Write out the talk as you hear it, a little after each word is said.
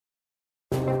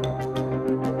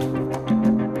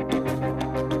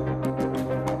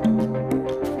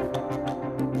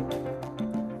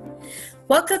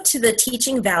Welcome to the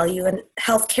Teaching Value and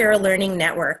Healthcare Learning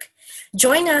Network.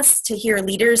 Join us to hear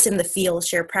leaders in the field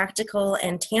share practical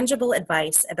and tangible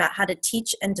advice about how to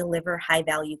teach and deliver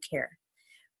high-value care.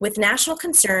 With national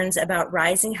concerns about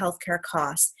rising healthcare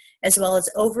costs, as well as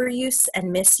overuse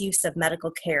and misuse of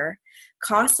medical care,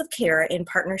 Cost of Care, in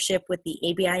partnership with the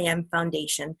ABIM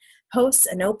Foundation, hosts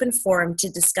an open forum to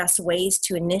discuss ways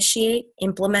to initiate,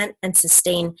 implement, and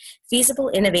sustain feasible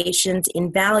innovations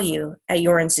in value at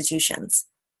your institutions.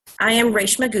 I am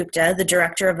Reshma Gupta, the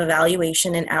Director of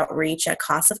Evaluation and Outreach at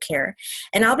Cost of Care,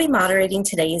 and I'll be moderating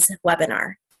today's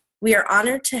webinar. We are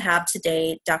honored to have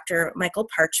today Dr. Michael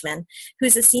Parchman, who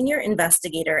is a senior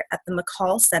investigator at the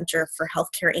McCall Center for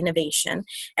Healthcare Innovation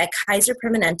at Kaiser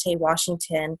Permanente,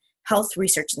 Washington Health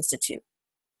Research Institute.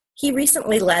 He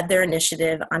recently led their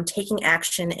initiative on taking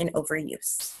action in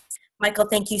overuse. Michael,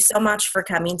 thank you so much for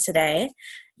coming today.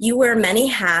 You wear many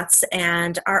hats,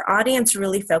 and our audience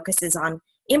really focuses on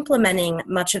implementing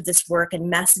much of this work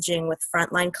and messaging with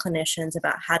frontline clinicians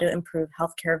about how to improve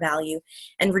healthcare value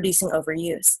and reducing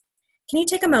overuse. Can you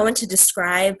take a moment to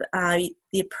describe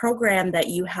the program that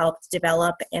you helped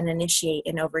develop and initiate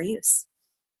in overuse?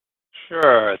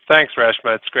 Sure. Thanks,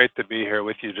 Reshma. It's great to be here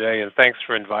with you today, and thanks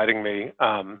for inviting me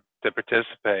to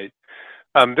participate.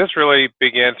 This really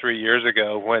began 3 years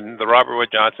ago when the Robert Wood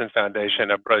Johnson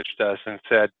Foundation approached us and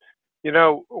said, you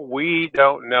know, we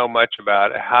don't know much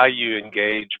about how you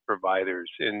engage providers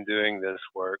in doing this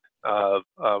work of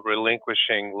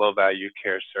relinquishing low-value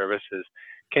care services.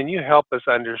 Can you help us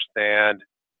understand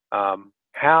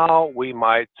how we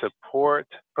might support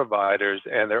providers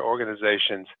and their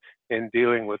organizations in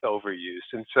dealing with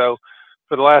overuse? And so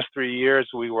for the last 3 years,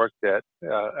 we worked at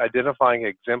identifying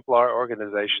exemplar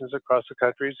organizations across the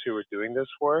countries who were doing this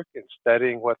work and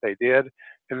studying what they did.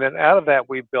 And then out of that,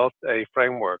 we built a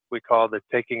framework we call the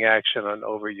Taking Action on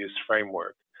Overuse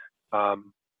framework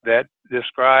that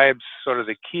describes sort of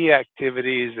the key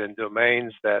activities and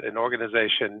domains that an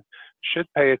organization should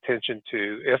pay attention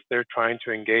to if they're trying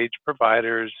to engage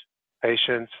providers,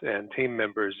 patients, and team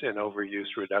members in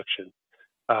overuse reduction.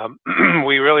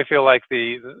 We really feel like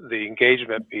the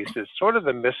engagement piece is sort of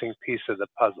the missing piece of the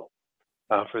puzzle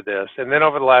for this. And then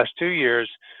over the last 2 years,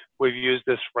 we've used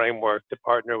this framework to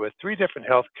partner with 3 different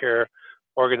healthcare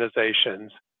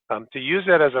organizations to use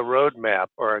that as a roadmap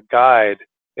or a guide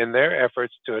in their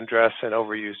efforts to address an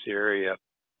overuse area,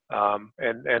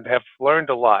 and have learned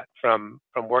a lot from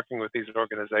working with these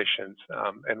organizations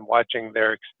and watching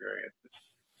their experiences.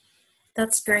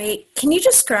 That's great. Can you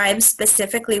describe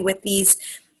specifically with these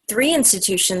 3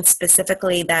 institutions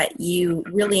specifically that you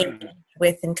really engaged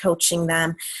with in coaching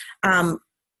them?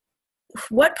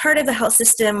 What part of the health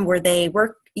system were they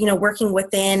working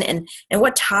within, and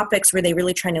what topics were they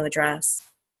really trying to address?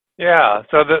 Yeah,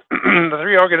 so the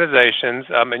 3 organizations,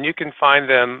 and you can find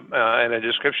them in a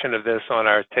description of this on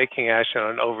our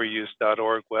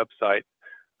takingactiononoveruse.org website,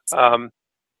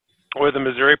 or the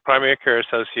Missouri Primary Care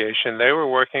Association. They were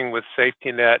working with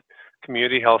Safety Net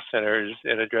community health centers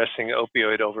in addressing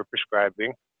opioid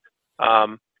overprescribing.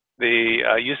 The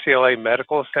UCLA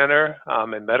Medical Center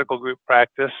and medical group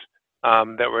practice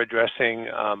that were addressing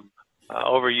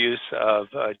overuse of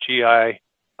GI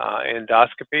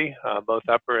endoscopy, both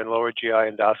upper and lower GI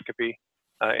endoscopy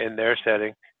in their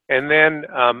setting. And then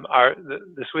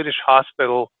the Swedish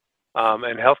hospital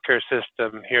and healthcare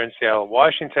system here in Seattle,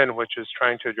 Washington, which is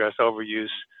trying to address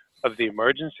overuse of the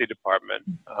emergency department,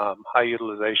 high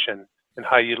utilization and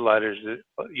high utilizers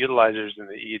in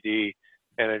the ED,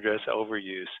 and address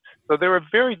overuse. So there were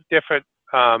very different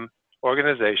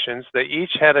organizations. They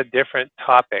each had a different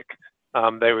topic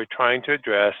they were trying to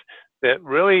address that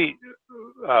really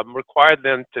required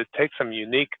them to take some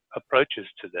unique approaches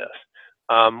to this.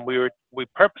 We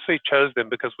purposely chose them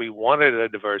because we wanted a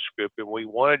diverse group, and we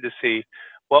wanted to see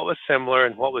what was similar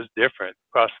and what was different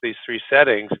across these 3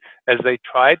 settings as they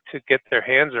tried to get their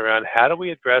hands around how do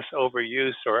we address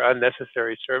overuse or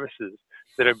unnecessary services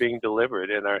that are being delivered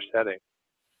in our setting.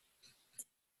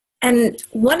 And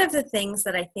one of the things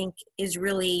that I think is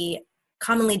really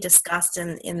commonly discussed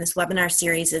in this webinar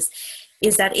series is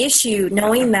that issue,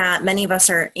 knowing that many of us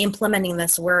are implementing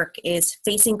this work, is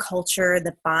facing culture,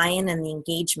 the buy-in, and the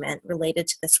engagement related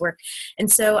to this work.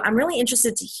 And so I'm really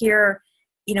interested to hear,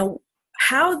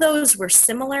 how those were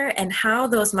similar and how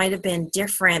those might have been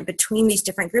different between these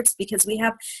different groups, because we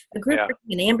have a group working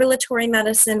in ambulatory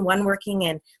medicine, one working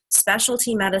in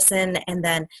specialty medicine, and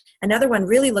then another one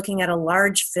really looking at a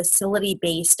large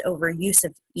facility-based overuse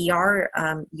of ER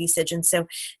usage. And so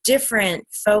different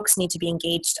folks need to be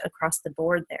engaged across the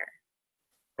board there.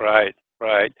 Right.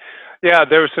 Yeah,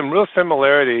 there were some real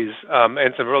similarities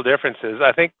and some real differences.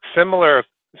 I think similar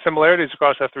similarities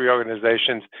across our three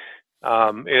organizations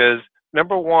is,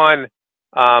 number one,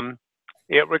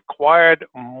 it required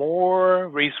more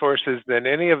resources than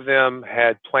any of them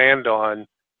had planned on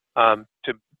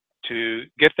to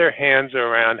get their hands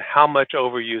around how much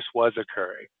overuse was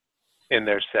occurring in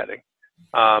their setting.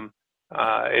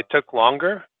 It took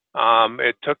longer.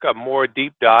 It took a more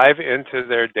deep dive into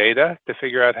their data to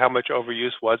figure out how much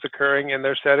overuse was occurring in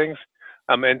their settings,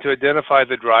 and to identify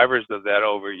the drivers of that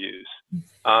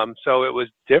overuse. So it was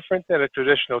different than a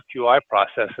traditional QI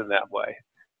process in that way.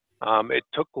 It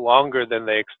took longer than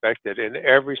they expected. In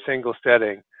every single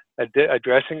setting,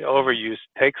 addressing overuse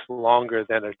takes longer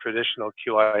than a traditional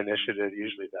QI initiative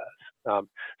usually does.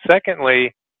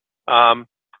 Secondly,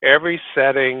 every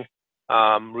setting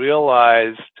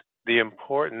realized the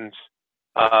importance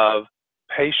of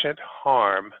patient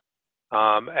harm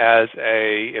as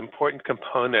a important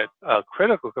component, a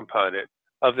critical component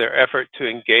of their effort to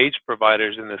engage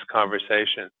providers in this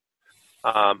conversation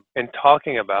and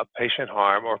talking about patient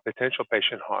harm or potential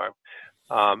patient harm.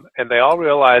 And they all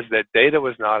realized that data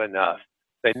was not enough.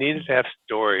 They needed to have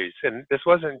stories. And this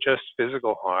wasn't just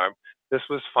physical harm. This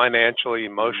was financial,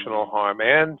 emotional harm,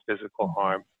 and physical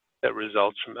harm that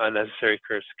results from unnecessary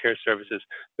care services,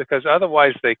 because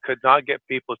otherwise they could not get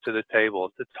people to the table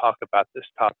to talk about this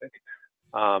topic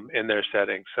in their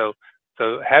setting. So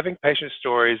having patient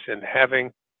stories and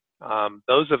having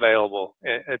those available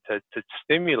to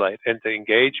stimulate and to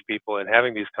engage people in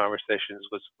having these conversations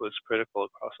was critical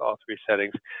across all three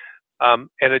settings.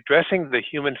 And addressing the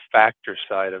human factor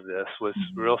side of this was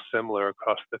real similar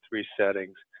across the three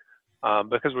settings,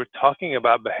 because we're talking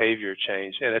about behavior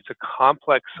change, and it's a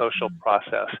complex social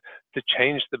process to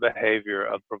change the behavior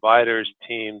of providers,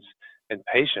 teams, and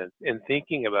patients in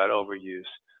thinking about overuse.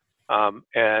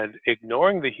 And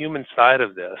ignoring the human side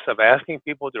of this, of asking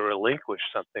people to relinquish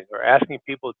something or asking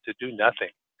people to do nothing,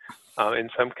 in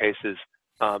some cases,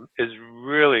 is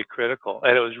really critical.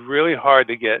 And it was really hard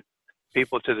to get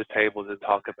people to the table to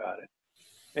talk about it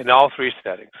in all three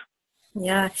settings.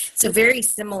 Yeah, so very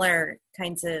similar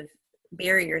kinds of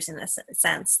barriers in a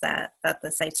sense that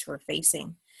the sites were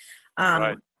facing.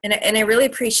 Right. And I really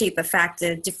appreciate the fact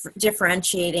of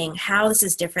differentiating how this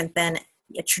is different than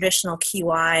a traditional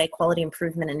QI, quality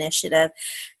improvement initiative,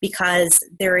 because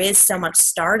there is so much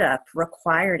startup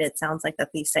required. It sounds like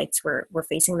that these sites were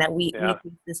facing that we faced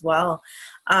as well.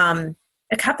 A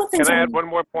couple things. Can I add one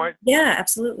more point? Yeah,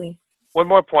 absolutely. One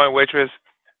more point, which was,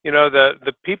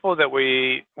 the people that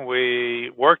we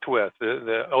worked with,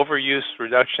 the overuse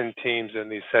reduction teams in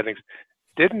these settings,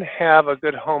 didn't have a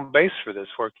good home base for this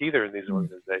work either in these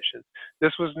organizations.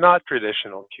 This was not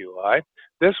traditional QI.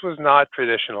 This was not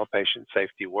traditional patient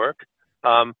safety work.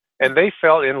 And they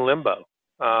felt in limbo,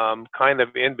 kind of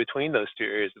in between those two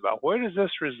areas about where does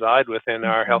this reside within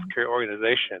our healthcare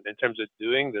organization in terms of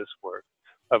doing this work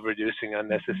of reducing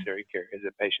unnecessary care. Is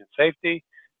it patient safety?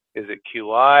 Is it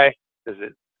QI?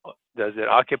 Does it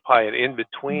occupy an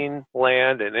in-between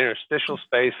land, an interstitial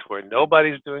space where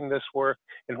nobody's doing this work?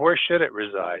 And where should it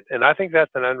reside? And I think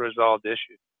that's an unresolved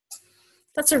issue.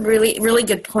 That's a really, really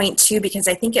good point too, because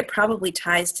I think it probably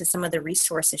ties to some of the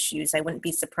resource issues. I wouldn't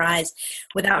be surprised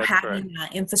without having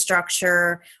that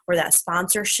infrastructure or that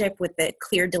sponsorship with the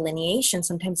clear delineation.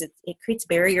 Sometimes it creates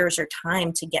barriers or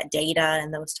time to get data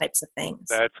and those types of things.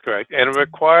 That's correct. And it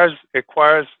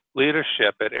requires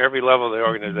leadership at every level of the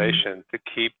organization to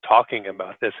keep talking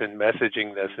about this and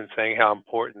messaging this and saying how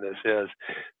important this is.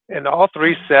 And all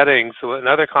three settings, so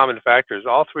another common factor is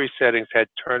all three settings had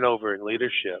turnover in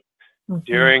leadership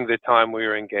during the time we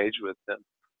were engaged with them,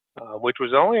 which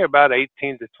was only about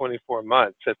 18 to 24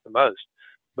 months at the most.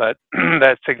 But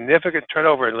that significant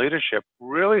turnover in leadership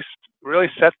really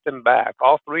set them back,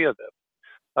 all three of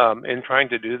them, in trying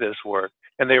to do this work.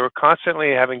 And they were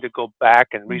constantly having to go back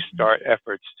and restart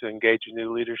efforts to engage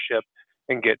new leadership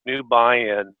and get new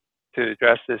buy-in to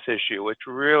address this issue, which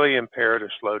really impaired or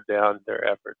slowed down their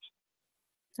efforts.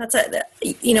 That's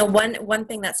one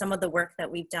thing that some of the work that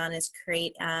we've done is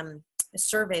create a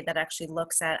survey that actually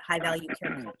looks at high value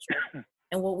care culture.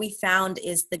 And what we found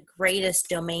is the greatest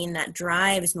domain that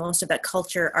drives most of that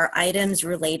culture are items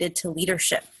related to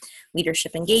leadership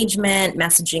engagement,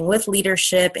 messaging with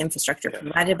leadership, infrastructure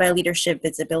provided by leadership,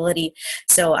 visibility.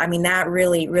 So, I mean, that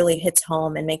really, really hits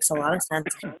home and makes a lot of sense.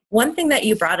 One thing that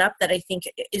you brought up that I think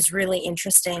is really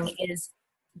interesting is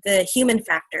the human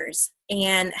factors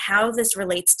and how this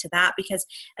relates to that, because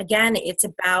again, it's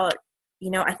about,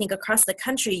 I think across the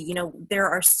country, there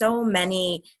are so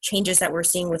many changes that we're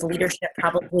seeing with leadership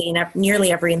probably in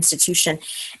nearly every institution.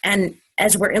 And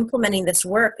as we're implementing this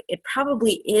work, it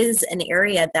probably is an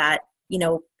area that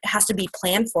has to be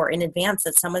planned for in advance,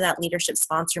 that some of that leadership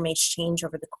sponsor may change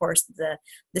over the course of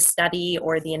the study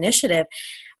or the initiative.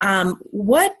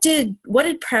 What did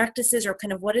practices, or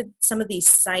kind of what did some of these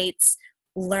sites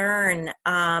learn,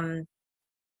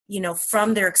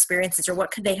 from their experiences, or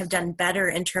what could they have done better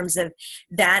in terms of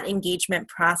that engagement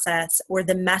process or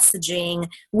the messaging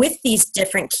with these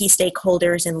different key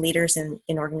stakeholders and leaders in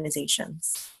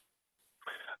organizations?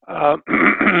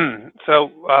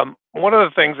 So one of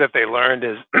the things that they learned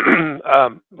is,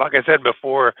 like I said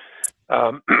before,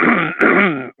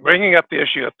 bringing up the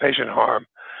issue of patient harm,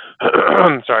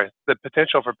 the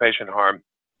potential for patient harm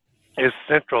is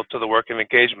central to the work of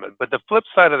engagement. But the flip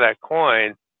side of that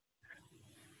coin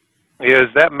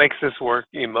is that makes this work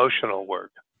emotional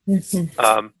work.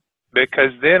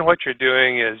 Because then what you're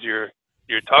doing is you're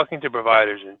talking to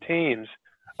providers and teams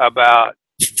about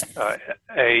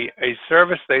a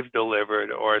service they've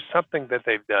delivered or something that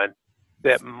they've done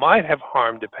that might have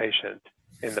harmed a patient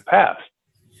in the past.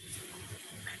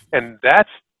 And that's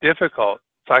difficult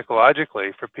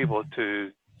psychologically for people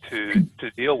to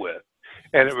deal with.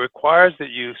 And it requires that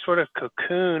you sort of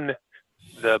cocoon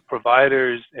the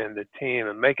providers and the team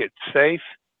and make it safe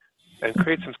and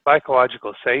create some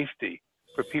psychological safety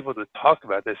for people to talk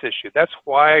about this issue. That's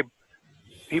why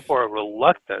people are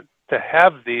reluctant to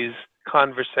have these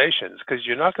conversations, because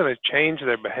you're not going to change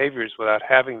their behaviors without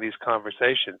having these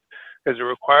conversations, because it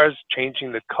requires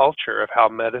changing the culture of how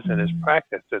medicine is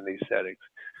practiced in these settings.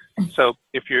 So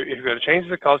if you're going to change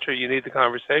the culture, you need the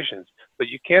conversations. But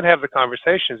you can't have the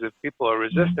conversations if people are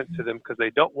resistant to them because they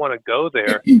don't want to go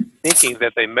there thinking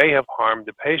that they may have harmed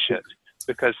the patient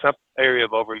because some area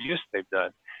of overuse they've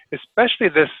done. Especially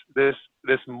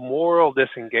this moral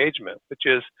disengagement, which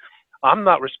is, I'm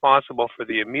not responsible for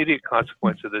the immediate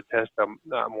consequence of the test I'm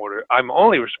ordered. I'm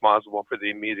only responsible for the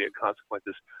immediate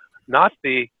consequences, not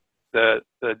the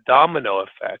domino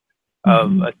effect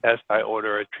of a test I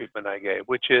order or a treatment I gave,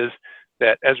 which is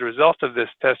that as a result of this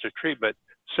test or treatment,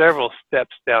 several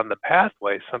steps down the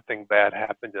pathway, something bad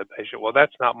happened to the patient. Well,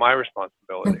 that's not my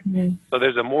responsibility. So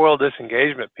there's a moral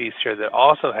disengagement piece here that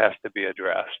also has to be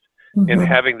addressed in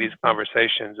having these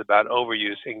conversations about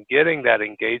overuse and getting that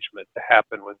engagement to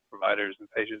happen with providers and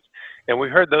patients. And we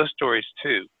heard those stories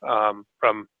too,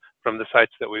 from the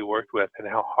sites that we worked with, and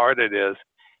how hard it is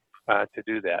to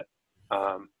do that.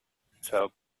 So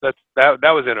that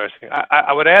was interesting.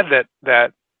 I would add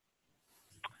that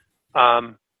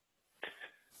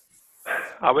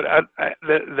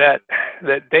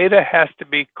data has to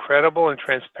be credible and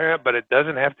transparent, but it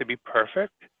doesn't have to be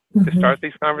perfect to start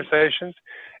these conversations.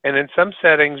 And in some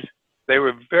settings, they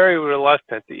were very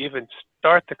reluctant to even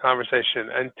start the conversation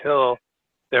until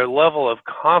their level of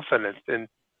confidence in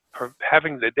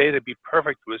having the data be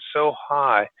perfect was so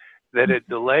high that it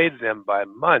delayed them by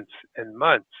months and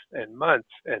months and months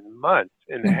and months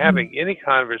in having any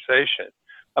conversation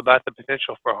about the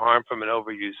potential for harm from an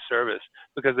overused service,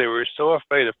 because they were so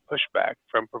afraid of pushback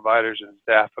from providers and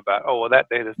staff about, oh, well, that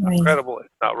data is not credible, it's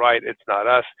not right, it's not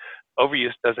us.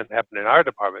 Overuse doesn't happen in our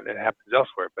department, it happens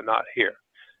elsewhere, but not here.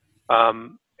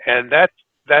 And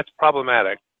that's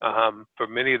problematic for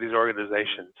many of these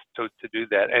organizations to do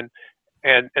that.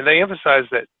 And they emphasize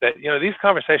that these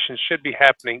conversations should be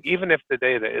happening even if the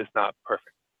data is not perfect.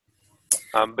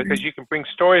 Because you can bring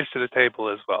stories to the table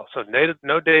as well. So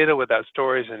no data without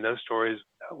stories, and no stories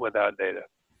without data.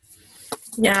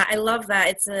 Yeah, I love that.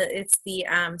 It's the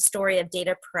story of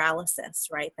data paralysis,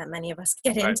 right? That many of us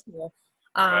get into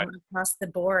across the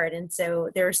board. And so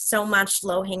there's so much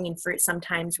low-hanging fruit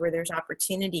sometimes where there's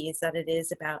opportunities, that it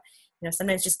is about,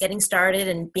 sometimes just getting started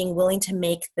and being willing to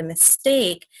make the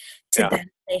mistake to then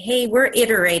say, hey, we're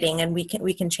iterating and we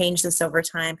can change this over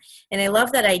time. And I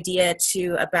love that idea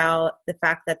too about the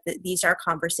fact that these are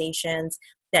conversations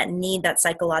that need that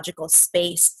psychological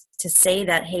space to say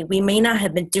that, hey, we may not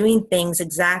have been doing things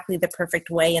exactly the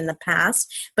perfect way in the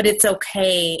past, but it's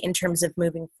okay in terms of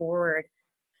moving forward.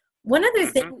 One other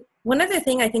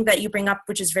thing I think that you bring up,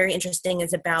 which is very interesting,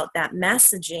 is about that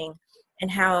messaging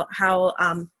and how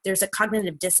there's a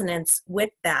cognitive dissonance with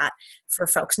that for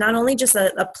folks. Not only just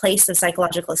a place of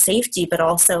psychological safety, but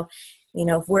also,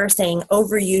 if we're saying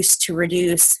overuse to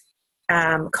reduce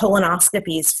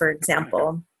colonoscopies, for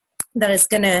example, that is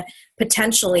going to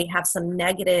potentially have some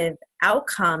negative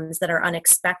outcomes that are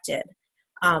unexpected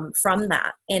from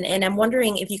that. And I'm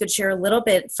wondering if you could share a little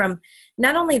bit from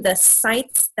not only the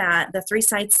 3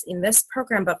 sites in this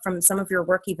program, but from some of your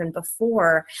work even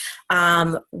before,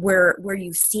 where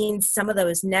you've seen some of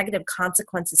those negative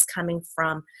consequences coming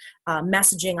from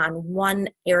messaging on one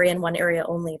area and one area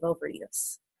only of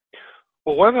overuse.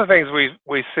 Well, one of the things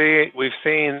we've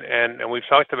seen, and we've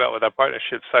talked about with our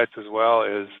partnership sites as well,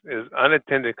 is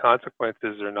unintended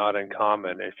consequences are not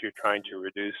uncommon if you're trying to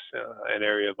reduce an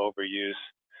area of overuse.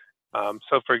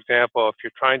 So, for example, if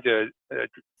you're trying to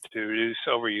reduce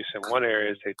overuse in one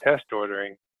area, say test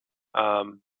ordering,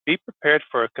 be prepared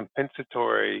for a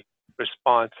compensatory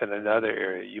response in another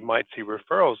area. You might see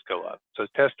referrals go up. So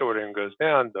test ordering goes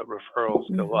down, but referrals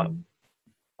go up.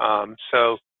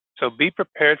 So be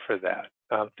prepared for that.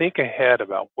 Think ahead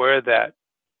about where that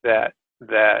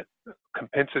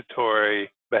compensatory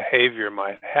behavior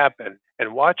might happen,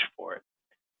 and watch for it,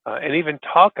 and even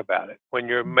talk about it when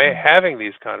you're having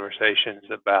these conversations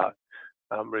about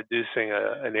reducing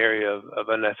an area of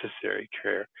unnecessary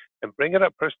care, and bring it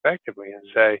up prospectively and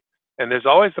say. And there's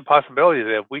always the possibility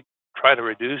that if we try to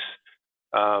reduce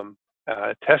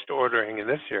test ordering in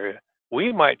this area,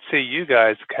 we might see you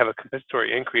guys have a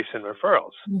compensatory increase in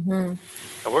referrals. And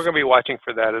we're going to be watching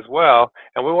for that as well.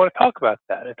 And we want to talk about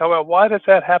that and talk about why does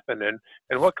that happen,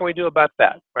 and what can we do about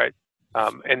that, right?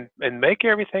 And make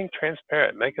everything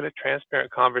transparent. Make it a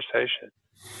transparent conversation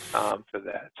for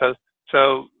that.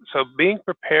 So being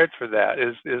prepared for that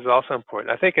is also important.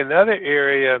 I think another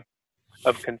area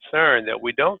of concern that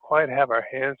we don't quite have our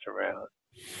hands around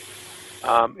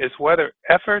is whether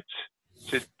efforts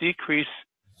to decrease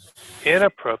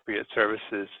inappropriate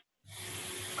services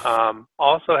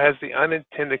also has the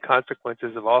unintended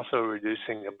consequences of also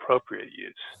reducing appropriate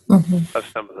use of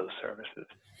some of those services.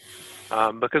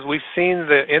 Because we've seen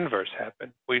the inverse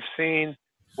happen. We've seen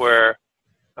where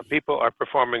people are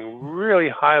performing really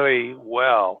highly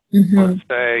well on,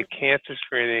 say, cancer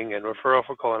screening and referral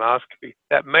for colonoscopy.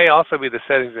 That may also be the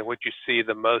settings in which you see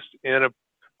the most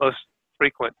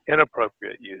frequent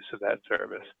inappropriate use of that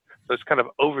service. So it's kind of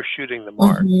overshooting the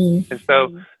mark. And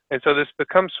so this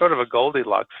becomes sort of a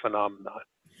Goldilocks phenomenon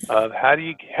of how do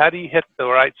you hit the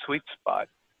right sweet spot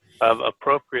of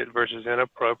appropriate versus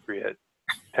inappropriate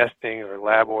testing or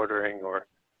lab ordering or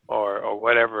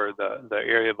whatever the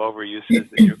area of overuse is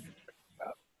that you're concerned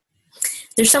about.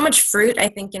 There's so much fruit, I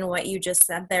think, in what you just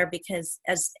said there, because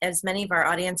as many of our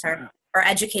audience are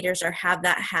educators or have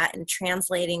that hat in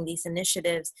translating these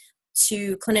initiatives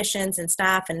to clinicians and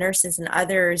staff and nurses and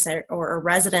others or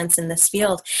residents in this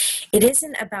field, it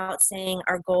isn't about saying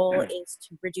our goal is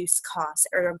to reduce costs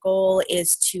or our goal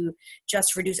is to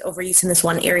just reduce overuse in this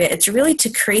one area. It's really to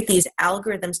create these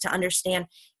algorithms to understand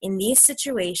in these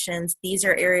situations, these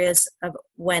are areas of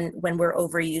when we're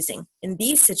overusing. In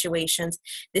these situations,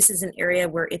 this is an area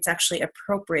where it's actually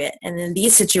appropriate. And in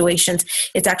these situations,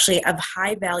 it's actually of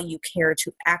high value care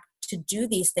to do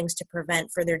these things to prevent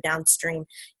further downstream,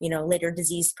 later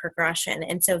disease progression.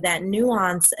 And so that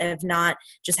nuance of not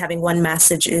just having one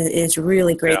message is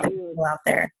really great that people out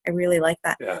there. I really like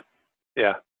that.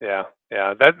 Yeah.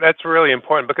 That's really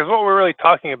important, because what we're really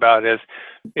talking about is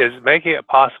making it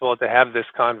possible to have this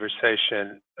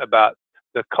conversation about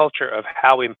the culture of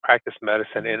how we practice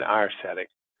medicine in our setting.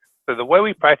 So the way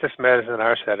we practice medicine in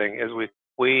our setting is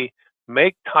we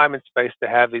make time and space to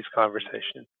have these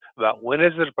conversations about when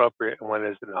is it appropriate and when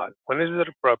is it not. When is it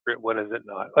appropriate, when is it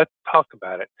not? Let's talk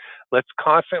about it. Let's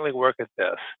constantly work at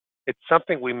this. It's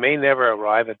something we may never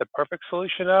arrive at the perfect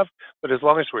solution of, but as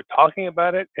long as we're talking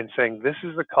about it and saying this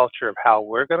is the culture of how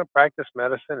we're going to practice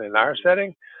medicine in our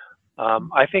setting,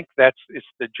 I think it's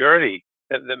the journey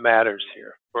that matters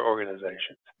here for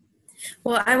organizations.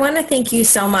 Well, I want to thank you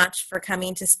so much for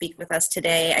coming to speak with us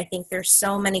today. I think there's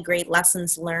so many great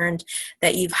lessons learned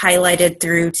that you've highlighted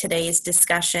through today's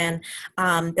discussion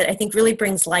that I think really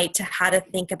brings light to how to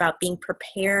think about being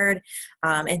prepared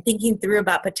and thinking through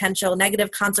about potential negative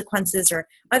consequences or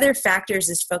other factors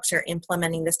as folks are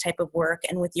implementing this type of work,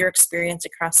 and with your experience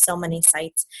across so many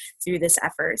sites through this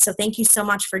effort. So thank you so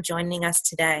much for joining us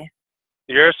today.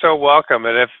 You're so welcome.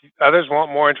 And if others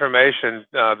want more information,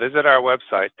 visit our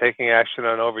website,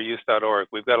 takingactiononoveruse.org.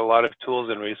 We've got a lot of tools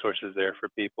and resources there for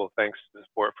people, thanks to the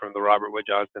support from the Robert Wood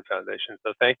Johnson Foundation.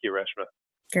 So thank you, Reshma.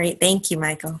 Great. Thank you,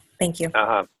 Michael. Thank you.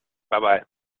 Bye-bye.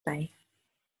 Bye.